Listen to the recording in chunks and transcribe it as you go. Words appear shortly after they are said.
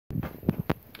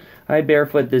Hi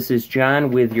Barefoot, this is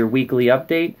John with your weekly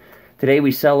update. Today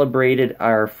we celebrated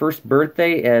our first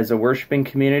birthday as a worshiping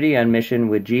community on mission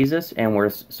with Jesus, and we're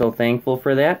so thankful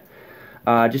for that.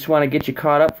 Just want to get you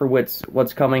caught up for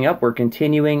what's coming up. We're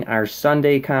continuing our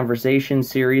Sunday conversation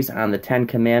series on the Ten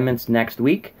Commandments next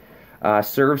week.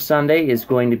 Serve Sunday is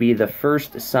going to be the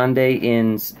first Sunday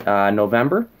in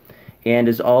November. And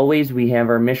as always, we have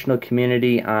our missional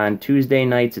community on Tuesday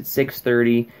nights at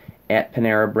 6:30 at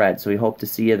Panera Bread. So we hope to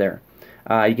see you there.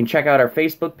 You can check out our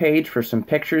Facebook page for some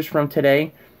pictures from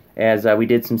today, as we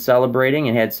did some celebrating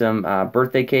and had some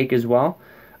birthday cake as well.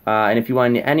 And if you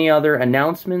want any other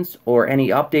announcements or any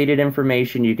updated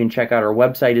information, you can check out our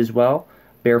website as well,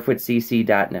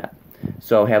 barefootcc.net.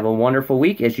 So have a wonderful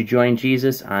week as you join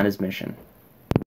Jesus on his mission.